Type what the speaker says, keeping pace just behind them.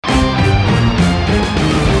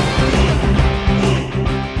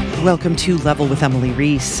Welcome to Level with Emily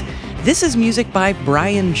Reese. This is music by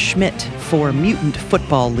Brian Schmidt for Mutant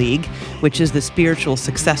Football League, which is the spiritual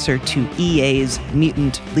successor to EA's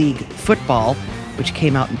Mutant League Football, which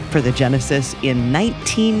came out for the Genesis in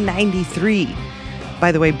 1993.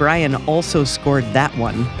 By the way, Brian also scored that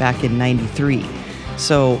one back in 93.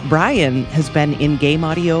 So Brian has been in game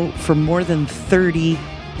audio for more than 30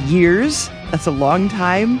 years. That's a long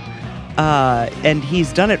time. And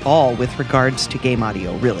he's done it all with regards to game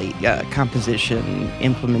audio, really. Composition,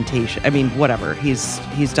 implementation, whatever. He's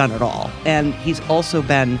done it all. And he's also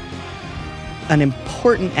been an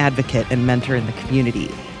important advocate and mentor in the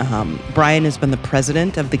community. Brian has been the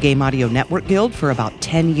president of the Game Audio Network Guild for about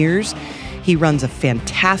 10 years. He runs a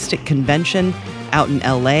fantastic convention out in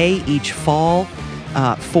LA each fall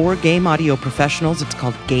for game audio professionals. It's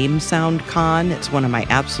called Game Sound Con. It's one of my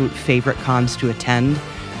absolute favorite cons to attend.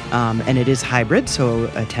 And it is hybrid,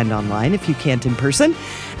 so attend online if you can't in person.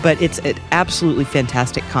 But it's an absolutely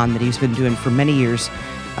fantastic con that he's been doing for many years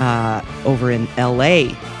over in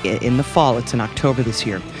LA in the fall. It's in October this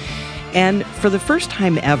year. And for the first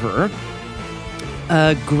time ever,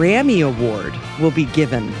 a Grammy Award will be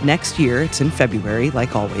given next year. It's in February,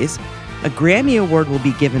 like always. A Grammy Award will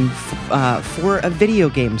be given for a video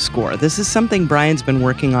game score. This is something Brian's been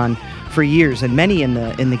working on for years, and many in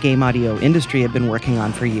the game audio industry have been working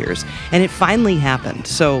on for years. And it finally happened.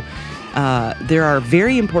 So there are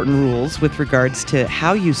very important rules with regards to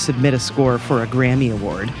how you submit a score for a Grammy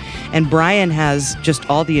Award. And Brian has just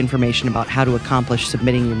all the information about how to accomplish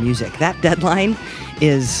submitting your music. That deadline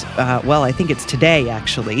is, I think it's today,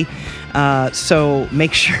 actually. So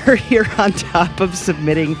make sure you're on top of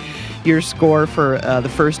submitting your score for the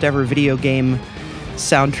first ever video game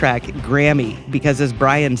soundtrack Grammy, because as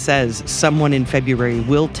Brian says, someone in February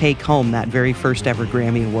will take home that very first ever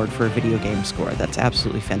Grammy Award for a video game score. That's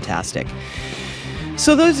absolutely fantastic.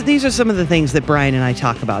 So these are some of the things that Brian and I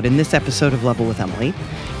talk about in this episode of Level with Emily.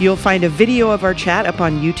 You'll find a video of our chat up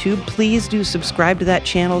on YouTube. Please do subscribe to that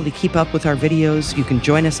channel to keep up with our videos. You can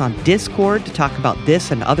join us on Discord to talk about this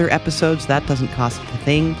and other episodes. That doesn't cost a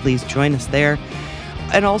thing. Please join us there.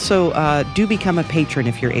 And also, do become a patron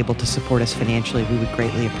if you're able to support us financially. We would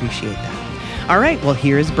greatly appreciate that. All right, well,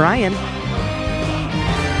 here is Brian.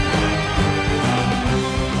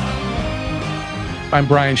 I'm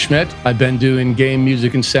Brian Schmidt. I've been doing game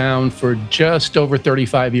music and sound for just over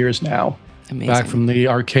 35 years now. Amazing. Back from the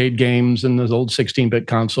arcade games and those old 16-bit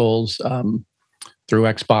consoles through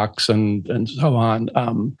Xbox and so on.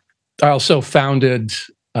 I also founded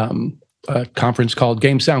a conference called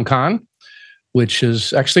Game Sound Con, which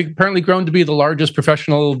is actually apparently grown to be the largest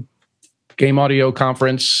professional game audio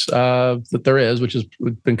conference that there is, which has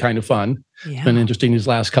been kind of fun. Yeah. It's been interesting these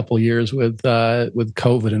last couple of years with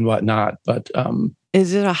COVID and whatnot. But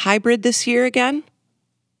is it a hybrid this year again?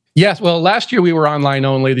 Yes. Well, last year we were online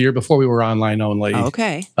only. The year before we were online only.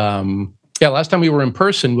 Okay. Last time we were in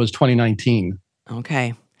person was 2019.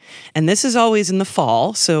 Okay. And this is always in the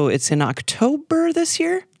fall, so it's in October this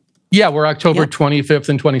year? Yeah, we're October 25th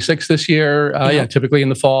and 26th this year. Typically in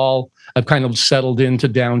the fall. I've kind of settled into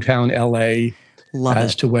downtown LA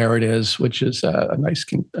to where it is, which is a nice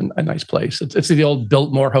place. It's the old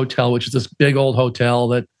Biltmore Hotel, which is this big old hotel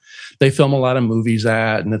that they film a lot of movies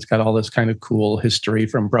at, and it's got all this kind of cool history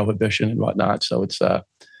from Prohibition and whatnot. So it's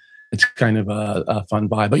kind of a fun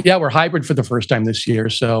vibe. But yeah, we're hybrid for the first time this year,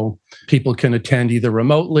 so people can attend either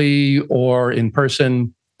remotely or in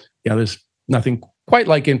person. Yeah, there's nothing quite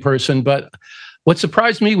like in person, but what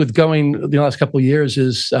surprised me with going the last couple of years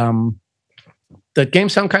is that Game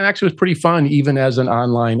Sound Con actually was pretty fun, even as an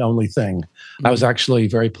online only thing. Mm-hmm. I was actually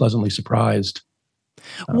very pleasantly surprised.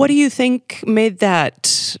 What do you think made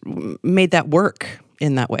that work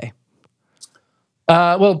in that way?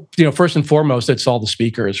 First and foremost, it's all the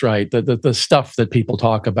speakers, right? The stuff that people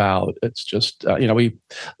talk about. It's just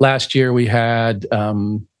last year we had.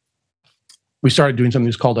 We started doing something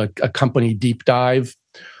that's called a company deep dive,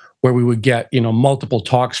 where we would get, multiple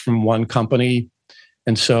talks from one company.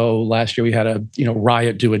 And so last year we had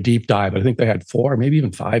Riot do a deep dive. I think they had 4, maybe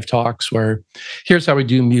even 5 talks where here's how we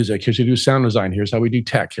do music, here's how we do sound design, here's how we do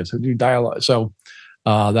tech, here's how we do dialogue. So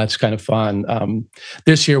that's kind of fun.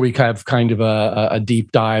 This year we have kind of a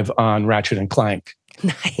deep dive on Ratchet and Clank.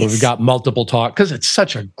 Nice. Where we've got multiple talks, because it's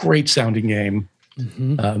such a great sounding game.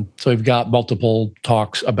 Mm-hmm. So we've got multiple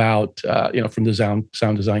talks about, from the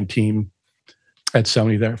sound design team at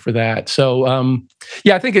Sony there for that. So,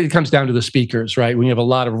 I think it comes down to the speakers, right? When you have a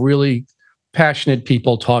lot of really passionate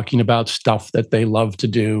people talking about stuff that they love to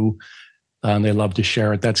do and they love to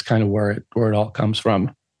share it, that's kind of where it all comes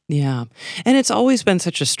from. Yeah. And it's always been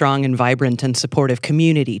such a strong and vibrant and supportive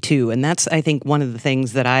community, too. And that's, I think, one of the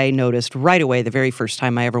things that I noticed right away the very first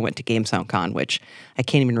time I ever went to GameSoundCon, which I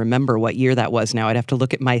can't even remember what year that was now. I'd have to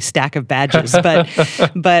look at my stack of badges.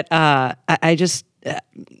 But I just,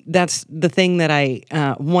 that's the thing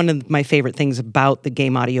that one of my favorite things about the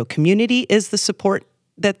game audio community is the support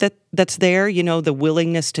that's there, you know, the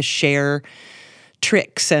willingness to share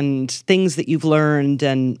tricks and things that you've learned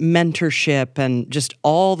and mentorship and just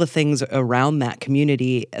all the things around that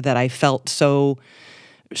community that I felt so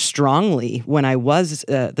strongly when I was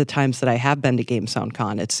the times that I have been to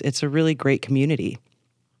GameSoundCon. It's a really great community.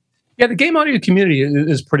 Yeah, the game audio community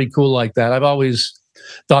is pretty cool like that. I've always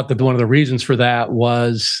thought that one of the reasons for that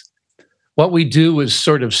was what we do is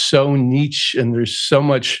sort of so niche, and there's so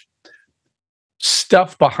much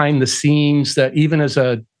stuff behind the scenes that even as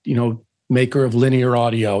a, you know, maker of linear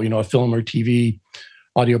audio, you know, a film or TV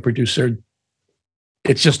audio producer,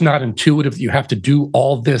 it's just not intuitive that you have to do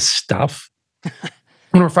all this stuff.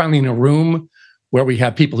 When we're finally in a room where we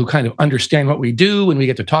have people who kind of understand what we do and we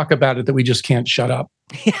get to talk about it, that we just can't shut up.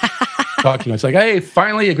 Talking. It's like, hey,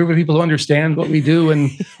 finally a group of people who understand what we do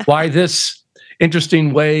and why this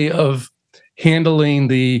interesting way of handling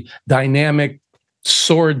the dynamic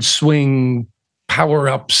sword swing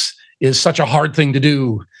power-ups is such a hard thing to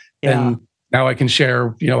do. Yeah. And now I can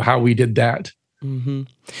share, you know, how we did that. Mm-hmm.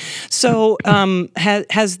 So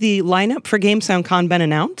has the lineup for GameSoundCon been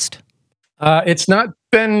announced? It's not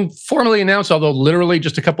been formally announced, although literally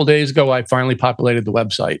just a couple days ago, I finally populated the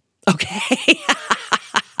website. Okay.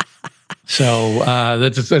 So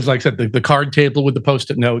that's, as like I said, the card table with the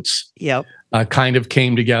Post-it notes kind of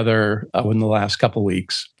came together in the last couple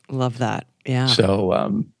weeks. Love that. Yeah.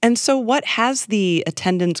 So and so what has the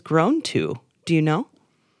attendance grown to? Do you know?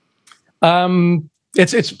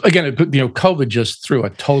 It's again, you know, COVID just threw a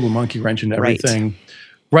total monkey wrench into everything.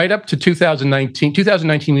 Right up to 2019.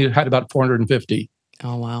 2019, we had about 450.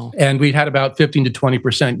 Oh, wow. And we had about 15 to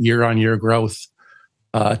 20% year-on-year growth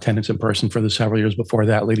attendance in person for the several years before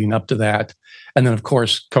that, leading up to that. And then, of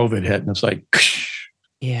course, COVID hit, and it's like,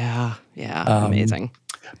 yeah, amazing.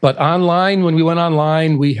 But online, when we went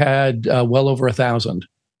online, we had well over 1,000.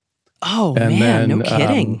 Oh, and man, then, no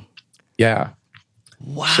kidding. Yeah.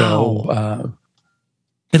 Wow. So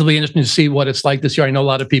it'll be interesting to see what it's like this year. I know a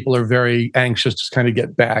lot of people are very anxious to kind of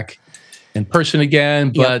get back in person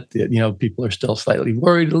again, but you know, people are still slightly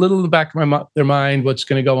worried, a little in the back of their mind, what's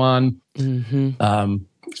going to go on. Mm-hmm.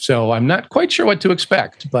 So I'm not quite sure what to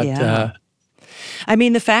expect, but I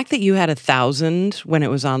mean, the fact that you had 1,000 when it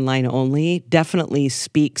was online only definitely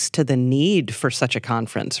speaks to the need for such a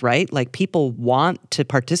conference, right? Like, people want to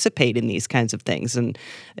participate in these kinds of things. And,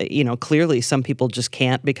 you know, clearly some people just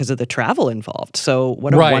can't because of the travel involved. So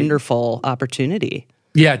what a wonderful opportunity.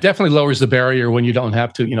 Yeah, it definitely lowers the barrier when you don't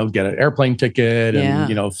have to, you know, get an airplane ticket and,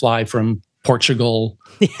 you know, fly from Portugal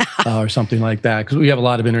or something like that. Because we have a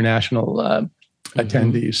lot of international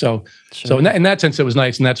attendees. So in that sense, it was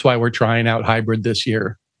nice. And that's why we're trying out hybrid this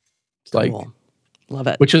year. It's like, love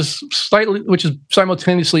it. Which is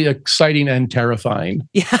simultaneously exciting and terrifying.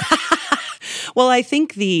 Yeah. Well, I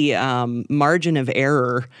think the margin of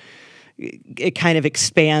error, it kind of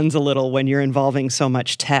expands a little when you're involving so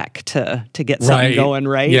much tech to get something going,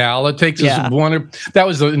 right? Yeah, all it takes is one. That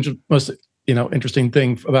was the most interesting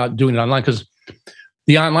thing about doing it online, because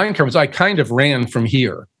the online conference I kind of ran from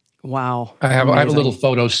here. Wow, I have a little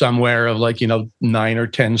photo somewhere of 9 or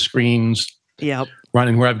 10 screens.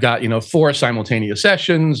 Running where I've got 4 simultaneous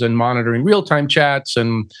sessions and monitoring real-time chats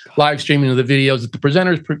and live streaming of the videos that the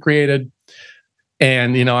presenters created.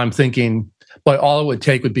 And I'm thinking, but all it would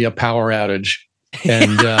take would be a power outage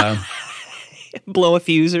and blow a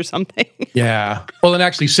fuse or something. Yeah. Well, and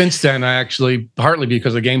actually, since then, partly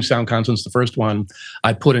because of GameSoundCon, since the first one,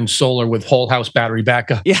 I put in solar with whole house battery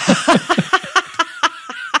backup. Yeah.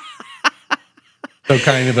 So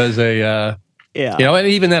kind of as a, and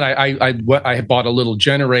even then, I bought a little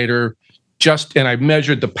generator and I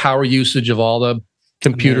measured the power usage of all the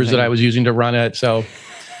computers that I was using to run it. So,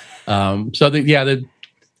 one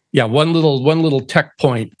little tech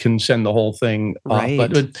point can send the whole thing off.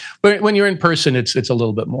 But when you're in person, it's a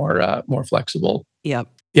little bit more flexible. Yep.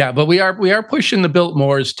 Yeah, but we are pushing the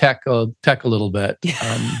Biltmore's tech a little bit.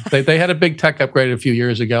 They had a big tech upgrade a few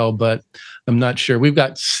years ago, but I'm not sure. We've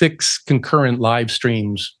got 6 concurrent live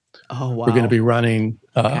streams. Oh wow! We're going to be running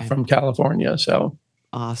from California. So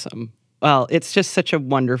awesome. Well, it's just such a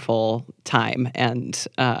wonderful time, and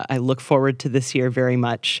I look forward to this year very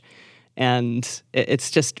much. And it's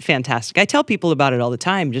just fantastic. I tell people about it all the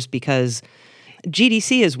time, just because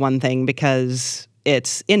GDC is one thing, because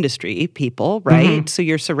it's industry people, right? So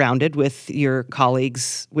you're surrounded with your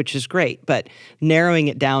colleagues, which is great. But narrowing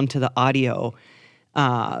it down to the audio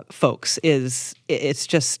folks it's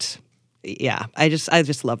just, yeah. I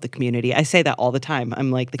just love the community. I say that all the time.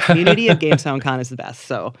 I'm like, the community of Game Sound Con is the best.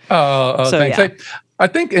 So thanks. Yeah. I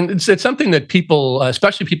think, and it's something that people,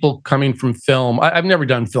 especially people coming from film. I've never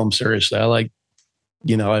done film seriously. I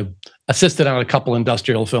assisted on a couple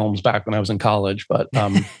industrial films back when I was in college, but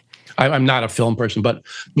I'm not a film person. But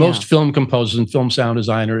most film composers and film sound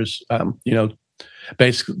designers,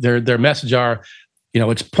 basically their message are,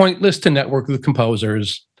 it's pointless to network with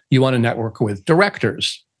composers. You want to network with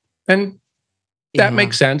directors. And that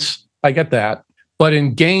makes sense. I get that. But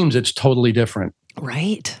in games, it's totally different.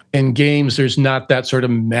 Right. In games, there's not that sort of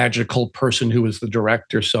magical person who is the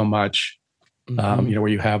director so much, where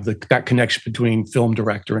you have that connection between film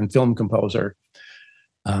director and film composer.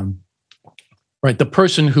 Right. The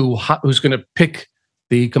person who's going to pick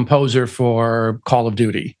the composer for Call of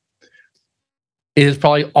Duty is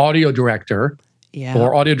probably audio director. Yeah.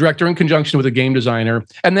 Or audio director in conjunction with a game designer,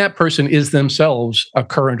 and that person is themselves a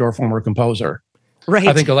current or former composer. Right.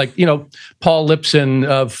 I think Paul Lipson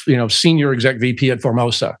of senior exec VP at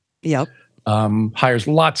Formosa. Yep. Hires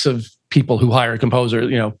lots of people who hire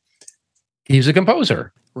composers. He's a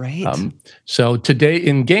composer. Right. So today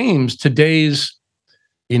in games, today's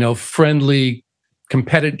friendly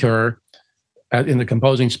competitor in the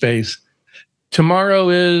composing space, tomorrow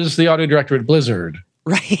is the audio director at Blizzard.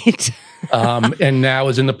 Right. And now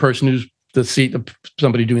is in the person who's the seat of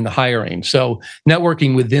somebody doing the hiring. So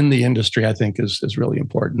networking within the industry, I think, is really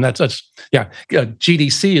important. That's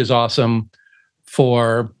GDC is awesome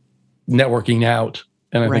for networking out,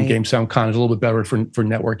 and I think Game Sound Con is a little bit better for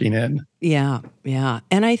networking in. Yeah, yeah,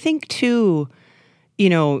 and I think too,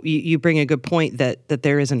 you bring a good point that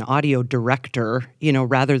there is an audio director,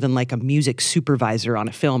 rather than like a music supervisor on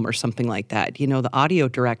a film or something like that. The audio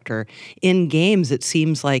director in games, it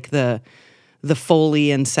seems like the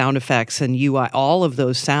Foley and sound effects and UI, all of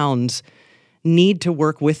those sounds need to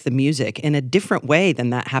work with the music in a different way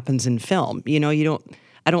than that happens in film.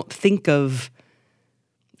 I don't think of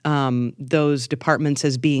those departments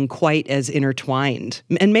as being quite as intertwined.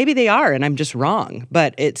 And maybe they are, and I'm just wrong.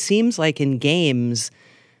 But it seems like in games,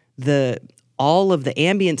 all of the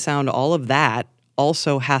ambient sound, all of that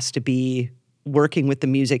also has to be working with the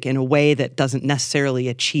music in a way that doesn't necessarily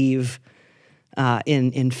achieve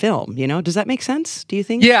in film. Does that make sense? Do you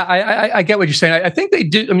think? Yeah, I get what you're saying. I think they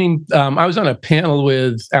do. I mean, I was on a panel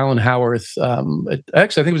with Alan Howarth. Actually, I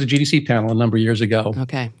think it was a GDC panel a number of years ago.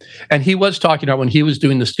 Okay. And he was talking about when he was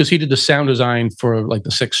doing this, because he did the sound design for like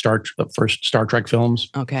the first Star Trek films.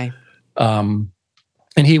 Okay. And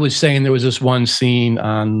he was saying there was this one scene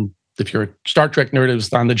on, if you're a Star Trek nerd, it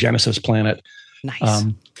was on the Genesis planet. Nice.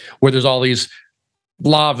 Where there's all these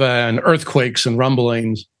lava and earthquakes and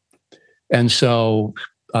rumblings. And so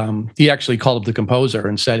he actually called up the composer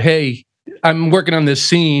and said, "Hey, I'm working on this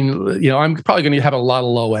scene. I'm probably going to have a lot of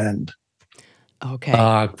low end,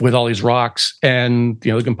 with all these rocks." And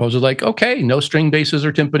the composer's like, "Okay, no string basses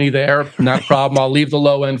or timpani there, not a problem. I'll leave the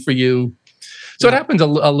low end for you." So it happens a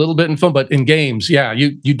little bit in film, but in games,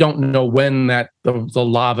 you don't know when the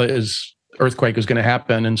lava earthquake is going to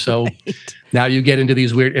happen, and so now you get into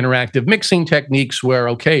these weird interactive mixing techniques where,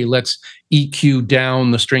 okay, let's EQ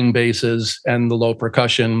down the string basses and the low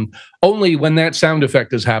percussion only when that sound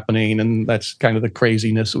effect is happening, and that's kind of the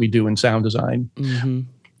craziness that we do in sound design.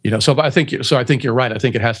 Mm-hmm. So I think you're right. I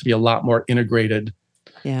think it has to be a lot more integrated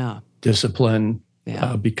discipline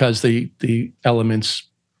because the elements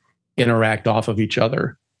interact off of each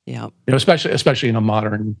other. Yeah, especially in a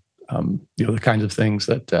modern, the kinds of things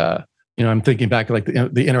that. I'm thinking back like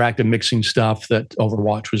the interactive mixing stuff that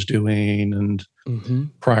Overwatch was doing, and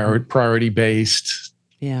priority-based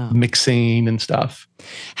mixing and stuff.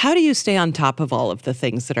 How do you stay on top of all of the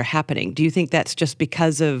things that are happening? Do you think that's just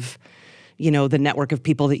because of, the network of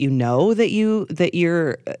people that that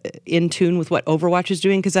you're in tune with what Overwatch is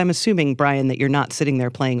doing? Because I'm assuming, Brian, that you're not sitting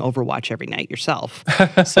there playing Overwatch every night yourself.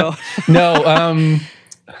 So no.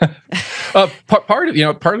 Part of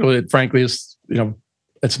it, frankly, is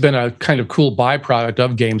it's been a kind of cool byproduct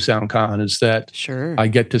of Game Sound Con is that I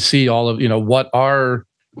get to see all of,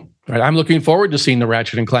 I'm looking forward to seeing the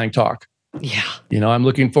Ratchet and Clank talk. Yeah. I'm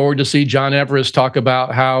looking forward to see John Everest talk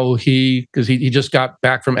about how because he just got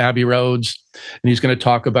back from Abbey Roads, and he's going to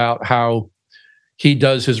talk about how he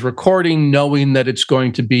does his recording knowing that it's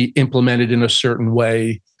going to be implemented in a certain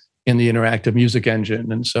way in the interactive music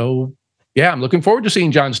engine. And so, I'm looking forward to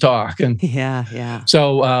seeing John's talk. And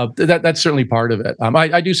so that's certainly part of it.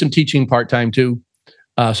 I do some teaching part-time too.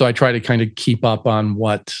 So I try to kind of keep up on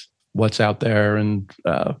what what's out there and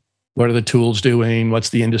what are the tools doing, what's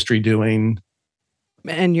the industry doing.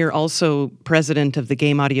 And you're also president of the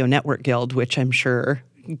Game Audio Network Guild, which I'm sure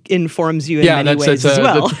informs you in many ways as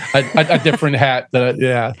well. a different hat.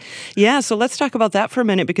 Yeah, so let's talk about that for a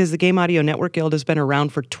minute, because the Game Audio Network Guild has been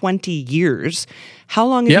around for 20 years. How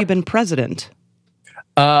long have you been president?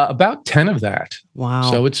 About 10 of that. Wow.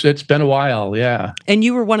 So it's been a while, yeah. And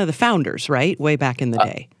you were one of the founders, right? Way back in the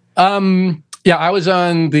day. Yeah, I was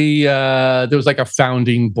on there was like a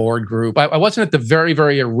founding board group. I wasn't at the very,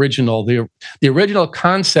 very original. The original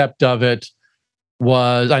concept of it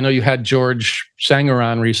was, I know you had George Sanger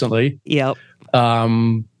on recently. Yep.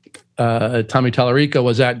 Tommy Tallarico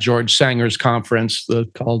was at George Sanger's conference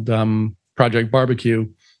called Project Barbecue.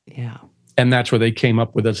 Yeah. And that's where they came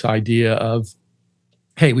up with this idea of,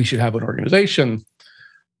 hey, we should have an organization.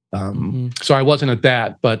 So I wasn't at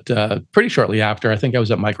that, but pretty shortly after, I think I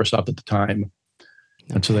was at Microsoft at the time.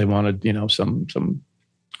 Okay. And so they wanted, some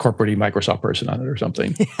corporate-y Microsoft person on it or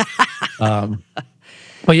something.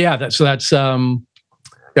 But yeah, that's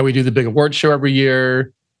we do the big awards show every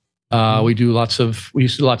year. We used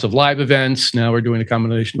to do lots of live events. Now we're doing a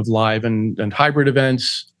combination of live and hybrid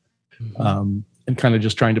events, and kind of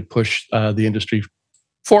just trying to push the industry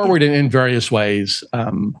forward in various ways.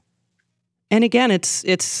 And again,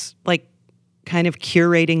 it's like kind of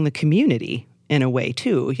curating the community in a way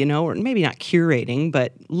too, or maybe not curating,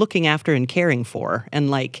 but looking after and caring for, and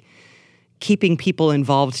like keeping people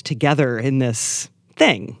involved together in this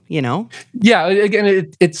thing, Yeah, again,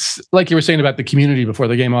 it's like you were saying about the community before,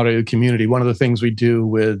 the game audio community. One of the things we do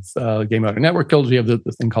with Game Audio Network Guild, we have the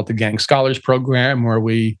thing called the Gang Scholars Program, where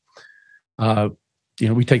we,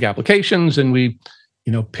 we take applications and we,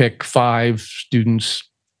 pick 5 students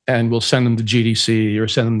and we'll send them to GDC or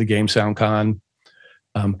send them to Game SoundCon,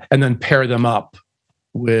 and then pair them up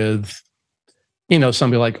with,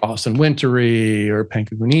 somebody like Austin Wintory or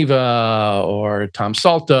Penka Guniva or Tom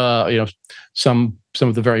Salta, some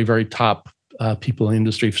of the very, very top people in the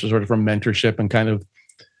industry, sort of from mentorship and kind of,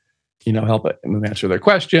 help them answer their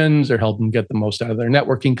questions or help them get the most out of their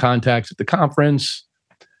networking contacts at the conference.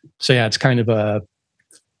 So yeah, it's kind of an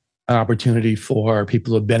opportunity for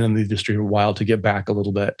people who have been in the industry a while to get back a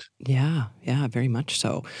little bit. Yeah, very much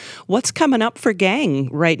so. What's coming up for Gang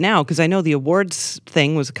right now? Because I know the awards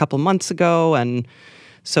thing was a couple months ago, and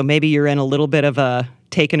so maybe you're in a little bit of a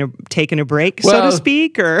taking a break, so to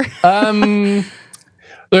speak, or there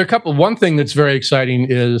are a couple. One thing that's very exciting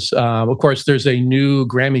is, of course, there's a new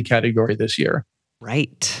Grammy category this year.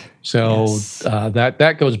 Right. So yes.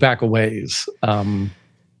 That goes back a ways.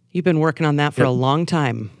 You've been working on that for a long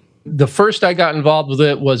time. The first I got involved with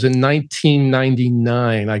it was in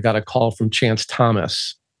 1999. I got a call from Chance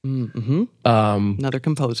Thomas. Another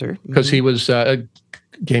composer. Because he was a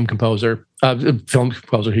game composer, film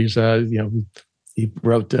composer. He's,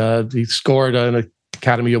 he scored an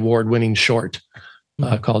Academy Award winning short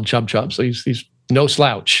called Chub Chub. So he's no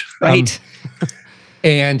slouch. Right.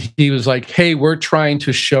 And he was like, hey, we're trying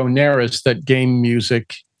to show NARAS that game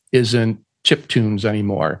music isn't chiptunes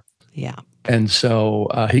anymore. Yeah. And so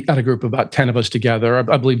he got a group of about 10 of us together.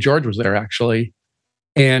 I believe George was there, actually.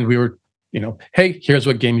 And we were, hey, here's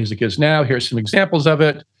what game music is now. Here's some examples of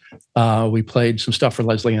it. We played some stuff for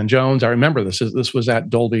Leslie Ann Jones. I remember this was at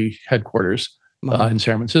Dolby headquarters in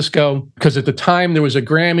San Francisco. Because at the time, there was a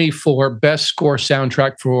Grammy for Best Score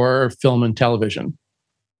Soundtrack for Film and Television.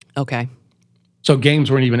 Okay. So games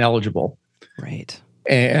weren't even eligible. Right.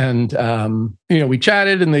 And, we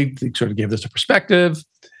chatted and they sort of gave this a perspective.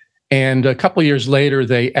 And a couple of years later,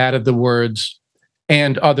 they added the words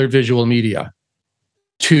 "and other visual media"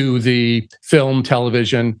 to the film,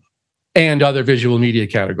 television, and other visual media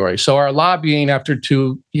category. So our lobbying, after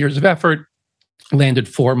 2 years of effort, landed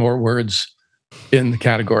 4 more words in the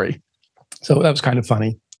category. So that was kind of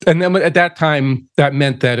funny. And then at that time, that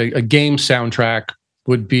meant that a game soundtrack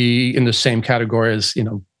would be in the same category as,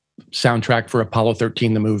 soundtrack for Apollo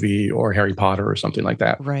 13, the movie, or Harry Potter or something like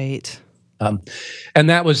that. Right. And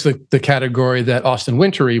that was the category that Austin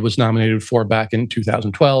Wintory was nominated for back in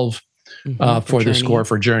 2012 for the score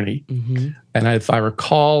for Journey. And if I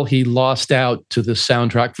recall, he lost out to the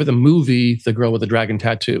soundtrack for the movie The Girl with the Dragon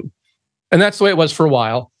Tattoo. And that's the way it was for a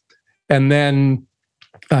while. And then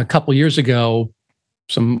a couple years ago,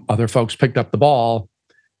 some other folks picked up the ball,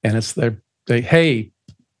 and it's I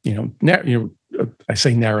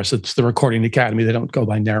say NARAS, it's the Recording Academy. They don't go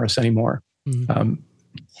by NARAS anymore.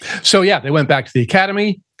 So yeah, they went back to the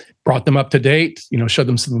Academy, brought them up to date, showed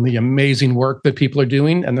them some of the amazing work that people are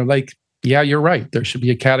doing. And they're like, yeah, you're right. There should be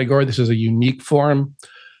a category. This is a unique form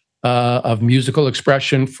of musical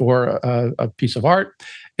expression for a piece of art.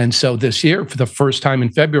 And so this year, for the first time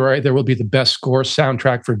in February, there will be the best score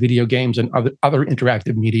soundtrack for video games and other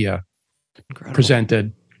interactive media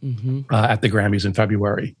presented at the Grammys in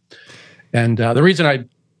February. And the reason I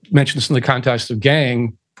mentioned this in the context of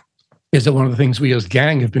Gang is that one of the things we as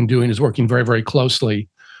Gang have been doing is working very, very closely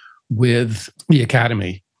with the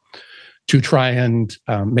Academy to try and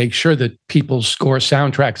make sure that people's score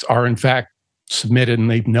soundtracks are in fact submitted and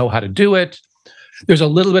they know how to do it. There's a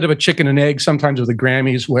little bit of a chicken and egg sometimes with the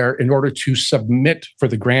Grammys where in order to submit for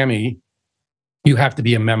the Grammy, you have to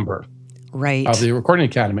be a member of the Recording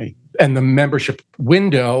Academy. And the membership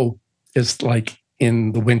window is like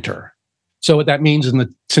in the winter. So what that means is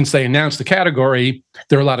since they announced the category,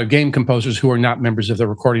 there are a lot of game composers who are not members of the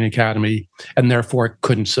Recording Academy and therefore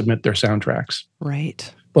couldn't submit their soundtracks.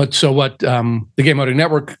 Right. But so what the Game Audio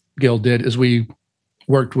Network Guild did is we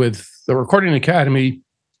worked with the Recording Academy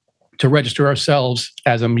to register ourselves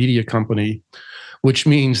as a media company, which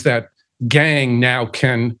means that Gang now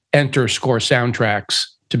can enter score soundtracks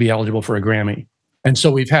to be eligible for a Grammy. And so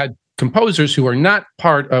we've had composers who are not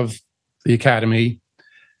part of the Academy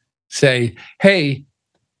say, hey,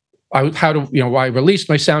 I released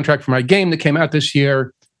my soundtrack for my game that came out this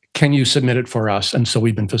year. Can you submit it for us? And so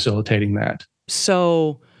we've been facilitating that.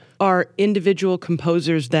 So are individual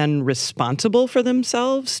composers then responsible for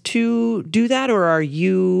themselves to do that? Or are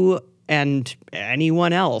you and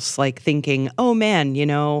anyone else like thinking, oh man,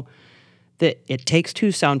 that It Takes Two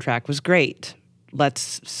soundtrack was great.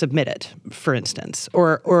 Let's submit it, for instance.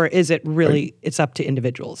 Or is it really, it's up to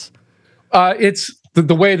individuals? It's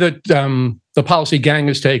the way that the policy Gang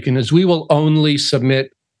has taken is we will only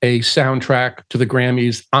submit a soundtrack to the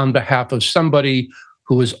Grammys on behalf of somebody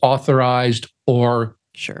who is authorized or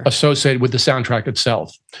associated with the soundtrack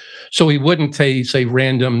itself. So we wouldn't say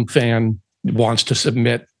random fan wants to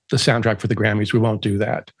submit the soundtrack for the Grammys. We won't do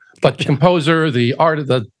that. But the composer, the artist,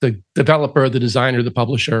 the developer, the designer, the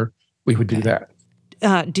publisher, we would do that.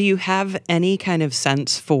 Do you have any kind of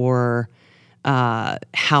sense for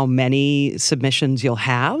how many submissions you'll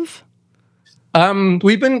have?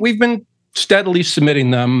 We've been steadily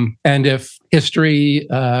submitting them, and if history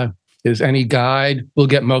is any guide, we'll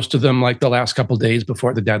get most of them like the last couple of days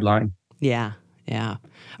before the deadline. Yeah.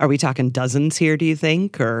 Are we talking dozens here, do you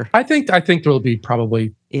think? Or I think there will be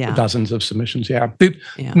probably dozens of submissions.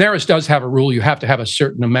 NARAS does have a rule. You have to have a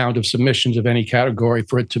certain amount of submissions of any category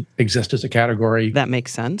for it to exist as a category. That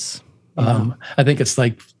makes sense. I think it's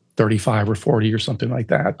like 35 or 40 or something like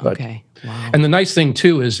that. But, okay. Wow. And the nice thing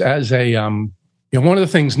too is as a one of the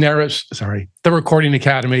things the Recording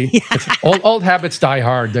Academy, old habits die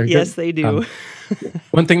hard. Yes, they do.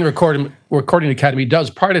 One thing the Recording Academy does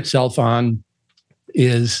pride itself on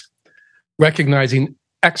is recognizing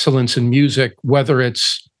excellence in music, whether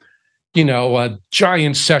it's, a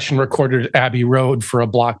giant session recorded at Abbey Road for a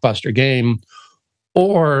blockbuster game,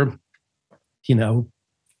 or,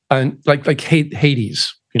 like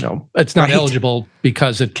Hades, it's not eligible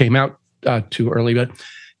because it came out too early, but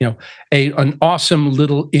an awesome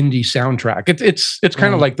little indie soundtrack. It's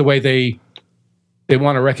kind of like the way they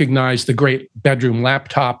want to recognize the great bedroom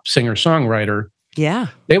laptop singer-songwriter. Yeah.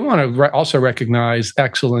 They want to also recognize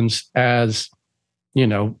excellence as,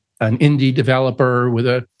 an indie developer with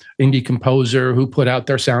an indie composer who put out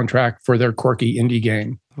their soundtrack for their quirky indie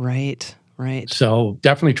game. Right. So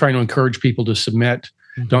definitely trying to encourage people to submit.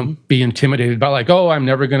 Mm-hmm. Don't be intimidated by like, oh, I'm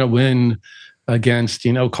never going to win against,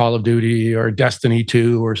 Call of Duty or Destiny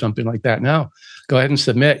 2 or something like that. No, go ahead and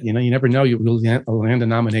submit. You never know, you'll land a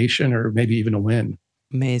nomination or maybe even a win.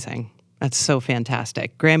 Amazing. That's so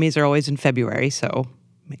fantastic. Grammys are always in February, so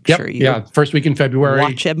make sure you first week in February.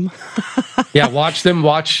 Watch them.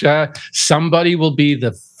 Watch them. Somebody will be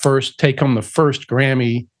take home the first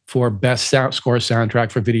Grammy for best score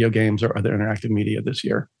soundtrack for video games or other interactive media this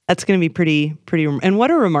year. That's going to be pretty, and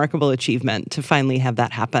what a remarkable achievement to finally have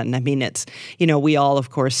that happen. I mean, it's, we all,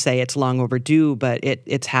 of course, say it's long overdue, but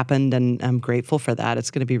it's happened, and I'm grateful for that.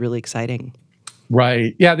 It's going to be really exciting.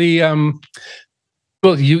 Right. Yeah.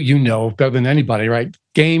 Well, you know better than anybody, right?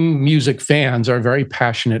 Game music fans are very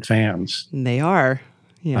passionate fans. They are.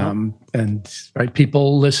 Yeah. And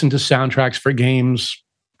people listen to soundtracks for games.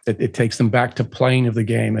 It takes them back to playing of the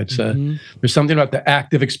game. It's there's something about the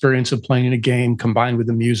active experience of playing a game combined with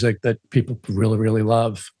the music that people really, really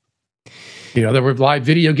love. There were live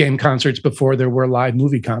video game concerts before there were live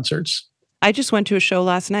movie concerts. I just went to a show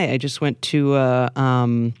last night. I just went to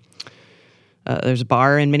there's a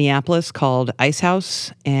bar in Minneapolis called Ice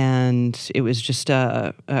House, and it was just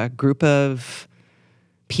a group of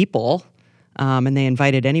people And they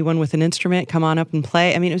invited anyone with an instrument, come on up and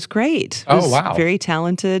play. I mean, it was great. It was wow. Very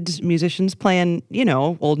talented musicians playing,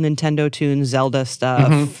 old Nintendo tunes, Zelda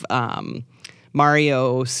stuff,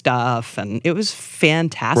 Mario stuff. And it was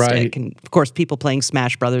fantastic. Right. And of course, people playing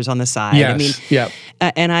Smash Brothers on the side. Yes. I mean, yep.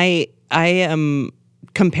 And I am,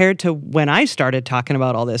 compared to when I started talking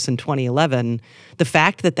about all this in 2011, the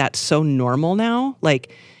fact that that's so normal now,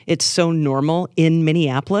 like, it's so normal in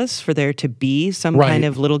Minneapolis for there to be some kind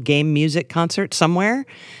of little game music concert somewhere.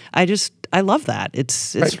 I love that.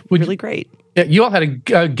 It's really great. Yeah, you all had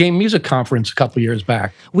a game music conference a couple years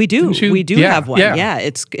back. We do. We do have one. Yeah. Yeah,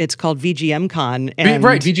 it's called VGM Con. And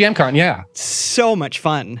VGM Con, yeah. So much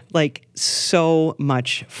fun. Like, so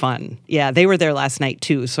much fun. Yeah, they were there last night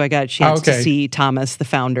too, so I got a chance to see Thomas, the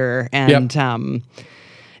founder, and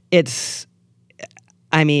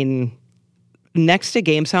next to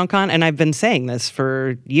Game Sound Con, and I've been saying this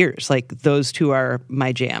for years, like, those two are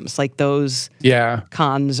my jams. Like, those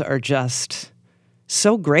cons are just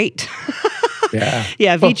so great. Yeah,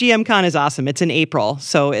 VGM Con is awesome. It's in April,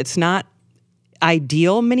 so it's not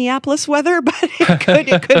ideal Minneapolis weather, but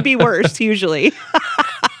it could be worse usually.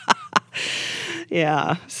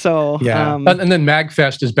 Yeah. So and then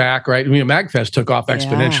MagFest is back, right? I mean, MagFest took off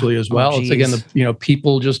exponentially as well. It's again,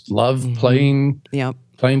 people just love playing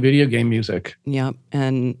video game music. Yep,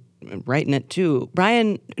 and writing it too.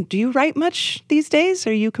 Brian, do you write much these days?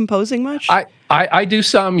 Are you composing much? I do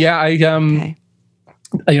some. Yeah,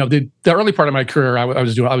 the early part of my career, I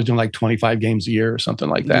was doing like 25 games a year or something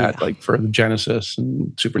like that, like for the Genesis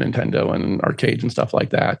and Super Nintendo and arcades and stuff like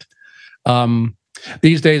that.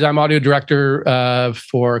 These days, I'm audio director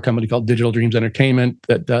for a company called Digital Dreams Entertainment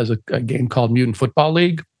that does a game called Mutant Football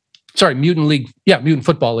League. Sorry, Mutant League. Yeah, Mutant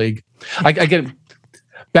Football League. I get it.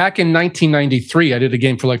 Back in 1993, I did a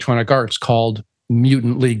game for Electronic Arts called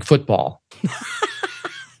Mutant League Football.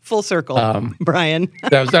 Full circle, Brian.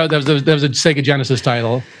 that was a Sega Genesis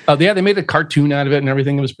title. They made a cartoon out of it and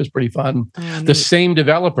everything. It was pretty fun. The same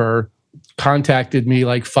developer contacted me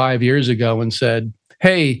like 5 years ago and said,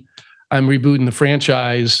 "Hey, I'm rebooting the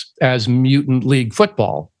franchise as Mutant League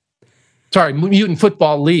Football. Sorry, Mutant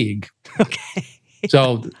Football League." Okay.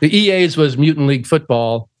 So the EA's was Mutant League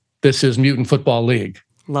Football. This is Mutant Football League.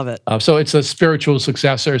 Love it. So it's a spiritual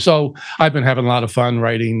successor. So I've been having a lot of fun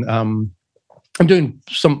writing. I'm doing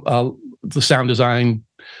some the sound design,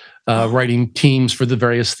 writing teams for the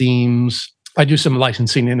various themes. I do some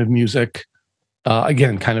licensing in of music.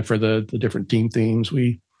 Again, kind of for the different team themes.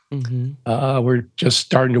 We're just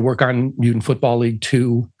starting to work on Mutant Football League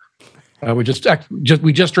 2. We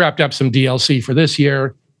just wrapped up some DLC for this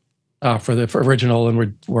year for original, and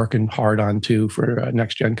we're working hard on 2 for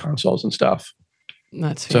next gen consoles and stuff.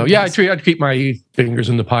 That's so fantastic. I keep my fingers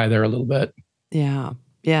in the pie there a little bit. Yeah,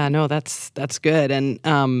 no, that's good. And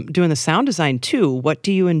doing the sound design too. What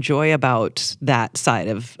do you enjoy about that side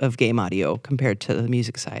of game audio compared to the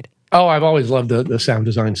music side? Oh, I've always loved the sound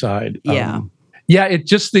design side. Yeah. It's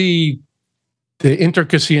just the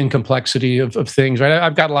intricacy and complexity of things, right?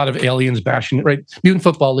 I've got a lot of aliens bashing, right? Mutant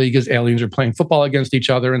Football League is aliens are playing football against each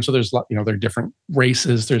other. And so there's, there are different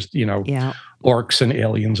races. There's, orcs and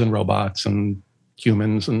aliens and robots and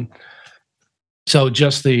humans. And so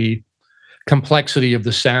just the complexity of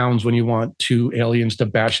the sounds when you want 2 aliens to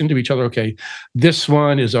bash into each other. Okay, this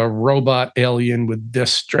one is a robot alien with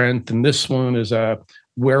this strength, and this one is a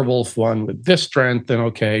werewolf one with this strength. And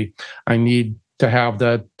okay, I need to have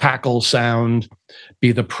the tackle sound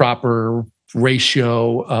be the proper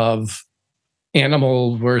ratio of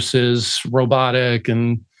animal versus robotic.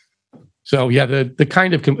 And so, the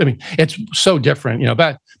kind of, it's so different,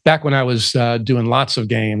 back when I was doing lots of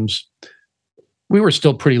games, we were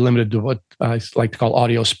still pretty limited to what I like to call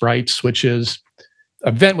audio sprites, which is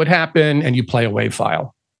event would happen and you play a WAV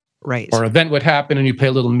file. Right. Or event would happen and you play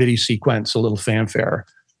a little MIDI sequence, a little fanfare.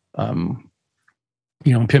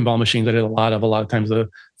 In pinball machines, I did a lot of times the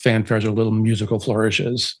fanfares are little musical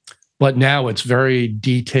flourishes. But now it's very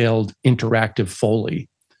detailed, interactive Foley.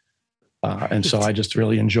 And so I just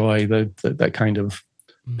really enjoy that kind of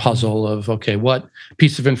puzzle of, okay, what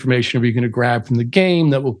piece of information are we going to grab from the game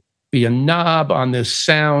that will be a knob on this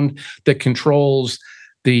sound that controls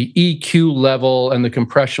the EQ level and the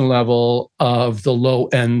compression level of the low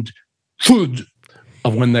end food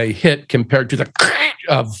of when they hit compared to the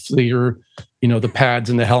of the pads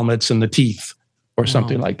and the helmets and the teeth or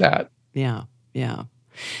something like that. Yeah.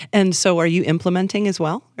 And so are you implementing as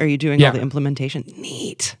well? Are you doing all the implementation?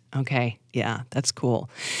 Neat. Okay. Yeah, that's cool.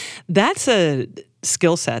 That's a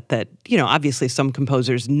skill set that, obviously some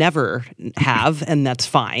composers never have, and that's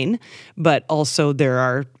fine. But also there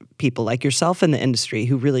are people like yourself in the industry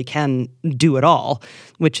who really can do it all,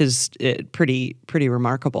 which is pretty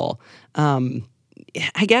remarkable.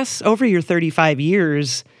 I guess over your 35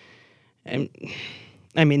 years,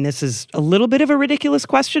 I mean, this is a little bit of a ridiculous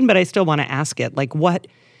question, but I still want to ask it. Like, what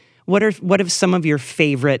have some of your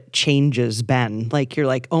favorite changes been? Like, you're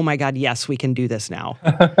like, oh my God, yes, we can do this now.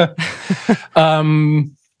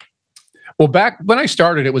 Well, back when I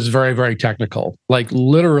started, it was very, very technical. Like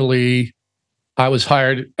literally, I was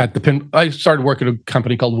hired at I started working at a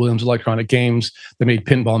company called Williams Electronic Games that made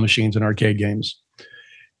pinball machines and arcade games.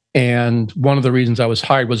 And one of the reasons I was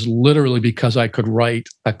hired was literally because I could write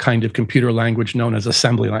a kind of computer language known as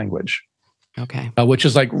assembly language. Okay. Which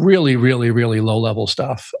is like really, really, really low level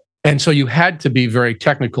stuff. And so you had to be very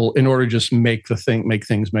technical in order to just make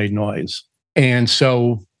things make noise. And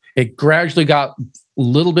so it gradually got a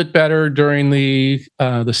little bit better during the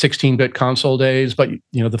 16-bit console days. But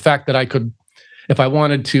the fact that I could, if I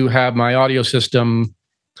wanted to have my audio system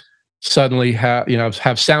suddenly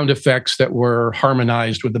have sound effects that were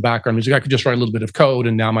harmonized with the background music, I could just write a little bit of code,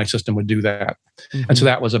 and now my system would do that. Mm-hmm. And so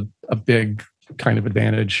that was a big kind of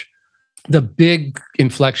advantage. The big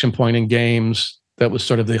inflection point in games that was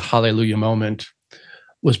sort of the hallelujah moment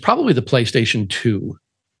was probably the PlayStation 2.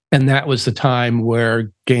 And that was the time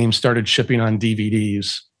where games started shipping on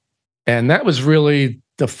DVDs. And that was really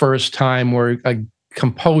the first time where a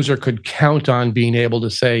composer could count on being able to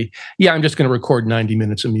say, yeah, I'm just going to record 90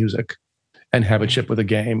 minutes of music and have it ship with a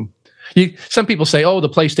game. Some people say, oh, the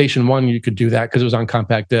PlayStation 1, you could do that because it was on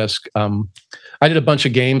compact disc. I did a bunch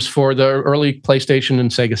of games for the early PlayStation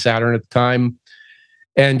and Sega Saturn at the time.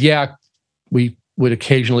 And yeah, we would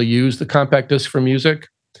occasionally use the compact disc for music.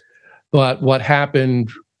 But what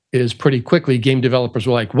happened is pretty quickly, game developers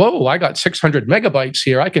were like, whoa, I got 600 megabytes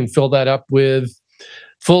here. I can fill that up with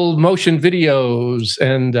full motion videos.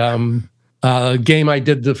 And game I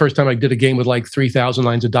did the first time I did a game with like 3,000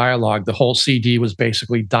 lines of dialogue. The whole CD was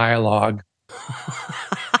basically dialogue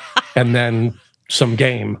and then some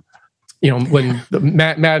game. When the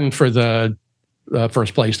Madden for the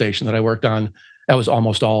first PlayStation that I worked on, that was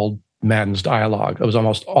almost all Madden's dialogue. It was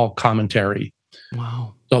almost all commentary.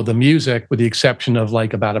 Wow. So the music, with the exception of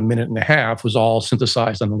like about a minute and a half, was all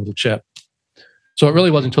synthesized on a little chip. So it really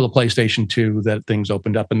wasn't until the PlayStation 2 that things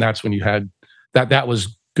opened up. And that's when you had that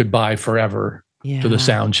was goodbye forever to the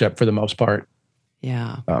sound chip for the most part.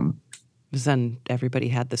 Yeah. Because then everybody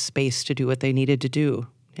had the space to do what they needed to do.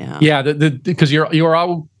 Yeah. Yeah. Because we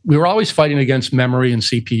were always fighting against memory and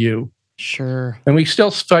CPU. Sure. And we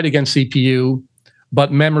still fight against CPU,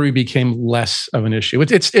 but memory became less of an issue.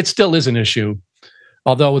 It still is an issue.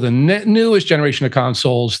 Although with the newest generation of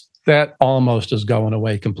consoles, that almost is going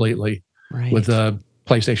away completely. Right. With the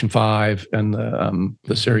PlayStation 5 and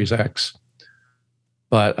the Series X.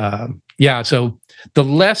 But so the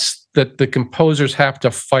less that the composers have to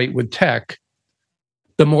fight with tech,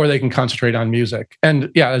 the more they can concentrate on music. And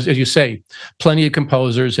yeah, as you say, plenty of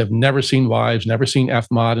composers have never seen Wives, never seen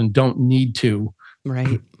FMOD, and don't need to.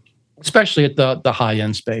 Right. Especially at the high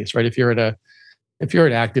end space, right? If you're at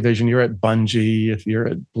Activision, you're at Bungie, if you're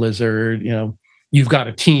at Blizzard, you've got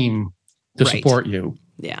a team to support you.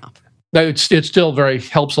 Yeah. It still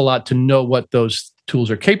helps a lot to know what those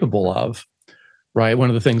tools are capable of, right? One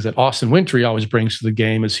of the things that Austin Wintory always brings to the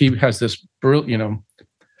game is he has this,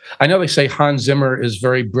 I know they say Hans Zimmer is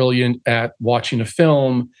very brilliant at watching a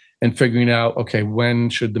film and figuring out, okay, when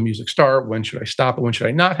should the music start? When should I stop it? When should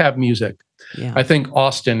I not have music? Yeah. I think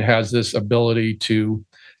Austin has this ability to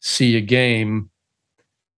see a game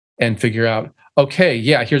and figure out, okay,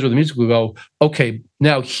 yeah, here's where the music will go. Okay,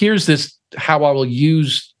 now here's this, how I will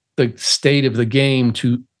use the state of the game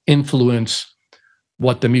to influence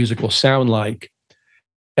what the music will sound like.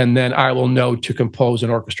 And then I will know to compose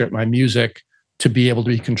and orchestrate my music to be able to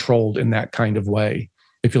be controlled in that kind of way.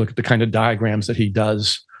 If you look at the kind of diagrams that he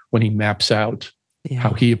does when he maps out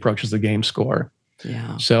how he approaches the game score.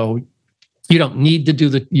 Yeah. So you don't need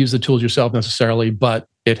to use the tools yourself necessarily, but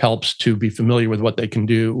it helps to be familiar with what they can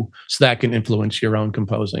do so that can influence your own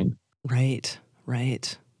composing. Right.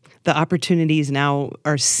 The opportunities now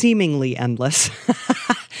are seemingly endless.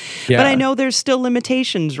 Yeah. But I know there's still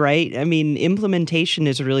limitations, right? I mean, implementation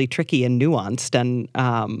is really tricky and nuanced, and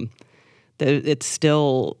it's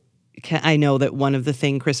still. I know that one of the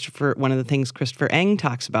things Christopher Eng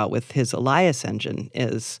talks about with his Elias engine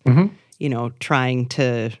is, trying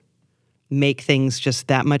to make things just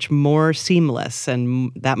that much more seamless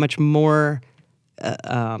and that much more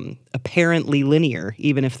apparently linear,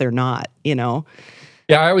 even if they're not.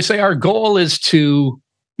 Yeah, I always say our goal is to,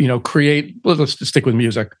 create. Well, let's just stick with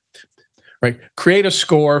music, right? Create a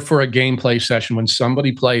score for a gameplay session when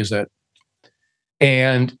somebody plays it,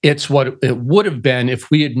 And it's what it would have been if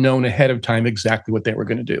we had known ahead of time exactly what they were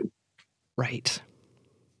going to do. Right.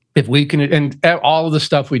 If we can, and all of the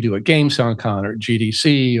stuff we do at GameSoundCon or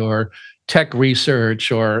GDC or tech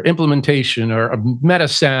research or implementation or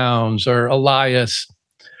MetaSounds or Elias,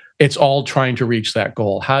 it's all trying to reach that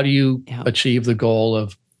goal. How do you achieve the goal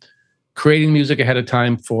of creating music ahead of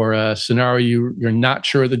time for a scenario you're not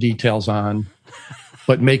sure the details on,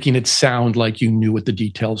 but making it sound like you knew what the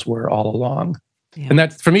details were all along? Yeah. And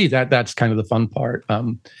that, for me, that's kind of the fun part.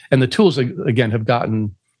 And the tools, again, have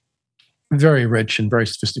gotten very rich and very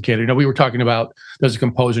sophisticated. We were talking about, does a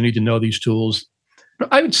composer need to know these tools?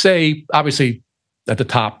 I would say, obviously, at the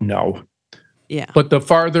top, no. Yeah. But the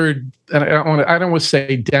farther, and I don't want to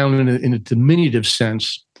say down in a diminutive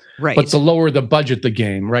sense, right? But the lower the budget the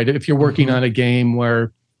game, right? If you're working on a game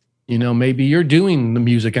where, maybe you're doing the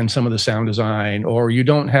music and some of the sound design, or you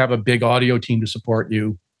don't have a big audio team to support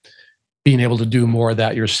you, being able to do more of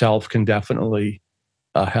that yourself can definitely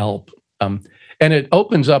help. And it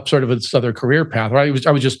opens up sort of this other career path. Right?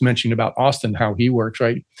 I was just mentioning about Austin, how he works,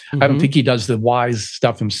 right? I don't think he does the wise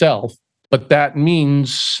stuff himself, but that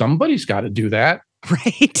means somebody's got to do that.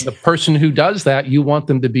 Right. The person who does that, you want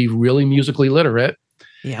them to be really musically literate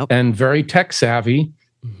and very tech savvy.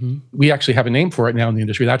 We actually have a name for it now in the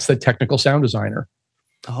industry. That's the technical sound designer.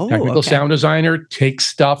 Oh, technical sound designer takes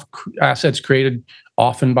stuff, assets created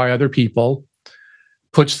often by other people,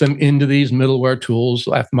 puts them into these middleware tools,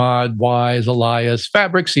 FMod, Wwise, Elias,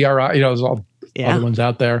 Fabric, CRI, there's all other ones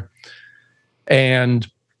out there. And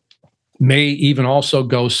may even also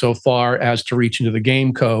go so far as to reach into the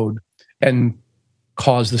game code and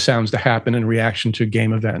cause the sounds to happen in reaction to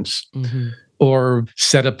game events, or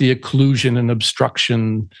set up the occlusion and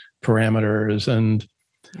obstruction parameters. And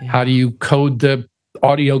how do you code the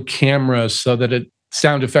audio camera so that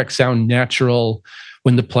sound effects sound natural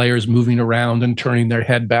when the player's moving around and turning their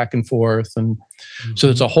head back and forth. And so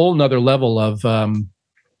it's a whole nother level of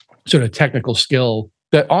sort of technical skill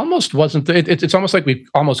that almost wasn't, it's almost like we've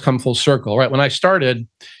almost come full circle, right? When I started,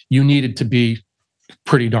 you needed to be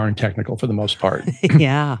pretty darn technical for the most part.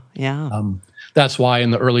 Yeah. That's why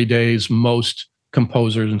in the early days, most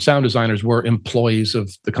composers and sound designers were employees of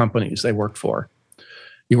the companies they worked for.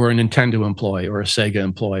 You were a Nintendo employee or a Sega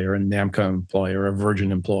employee or a Namco employee or a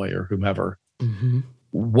Virgin employee or whomever.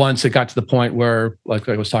 Once it got to the point where, like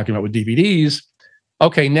I was talking about with DVDs,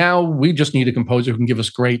 okay, now we just need a composer who can give us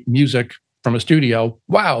great music from a studio.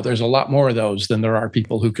 Wow, there's a lot more of those than there are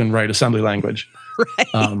people who can write assembly language.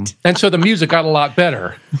 Right. And so the music got a lot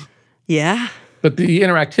better. Yeah. But the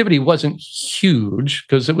interactivity wasn't huge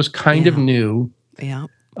because it was kind of new. Yeah.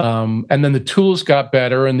 And then the tools got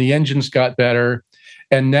better and the engines got better.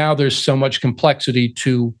 And now there's so much complexity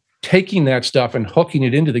to taking that stuff and hooking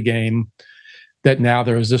it into the game that now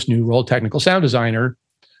there is this new role, technical sound designer,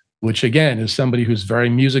 which again is somebody who's very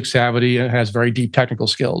music savvy and has very deep technical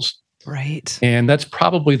skills. Right. And that's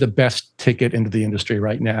probably the best ticket into the industry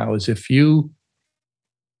right now, is if you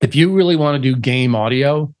really want to do game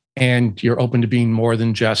audio and you're open to being more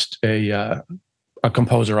than just a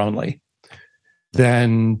composer only,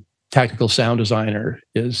 then technical sound designer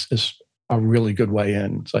is a really good way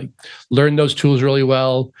in. It's like, learn those tools really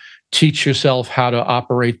well, teach yourself how to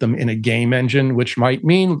operate them in a game engine, which might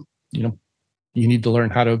mean, you need to learn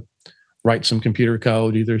how to write some computer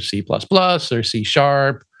code, either C++ or C#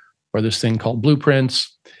 or this thing called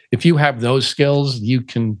Blueprints. If you have those skills, you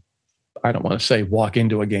can, I don't want to say walk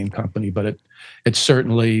into a game company, but it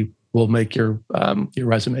certainly will make your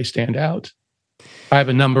resume stand out. I have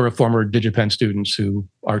a number of former DigiPen students who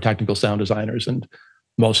are technical sound designers, and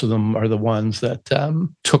most of them are the ones that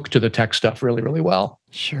took to the tech stuff really, really well.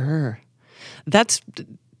 Sure. That's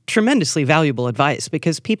tremendously valuable advice,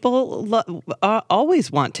 because people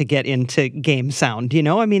always want to get into game sound.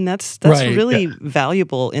 I mean, that's right, really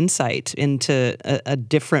valuable insight into a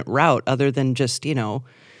different route other than just,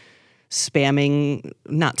 spamming,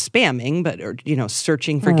 not spamming, but,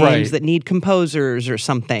 searching for games that need composers or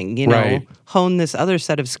something, hone this other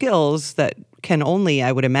set of skills that can only,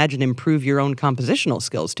 I would imagine, improve your own compositional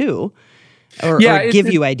skills too, or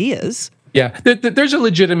give you ideas. Yeah, there's a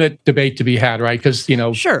legitimate debate to be had, right? Because,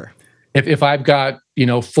 sure. If I've got,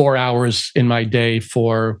 4 hours in my day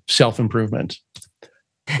for self-improvement,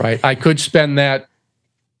 right? I could spend that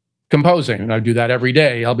composing, and I do that every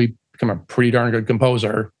day. I'll become a pretty darn good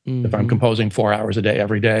composer if I'm composing 4 hours a day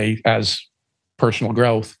every day as personal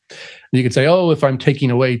growth. And you could say, oh, if I'm taking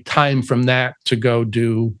away time from that to go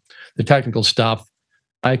do the technical stuff,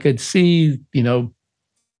 I could see,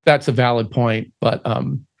 that's a valid point. But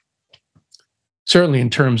certainly in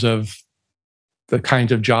terms of the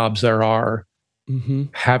kinds of jobs there are,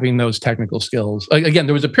 having those technical skills. Again,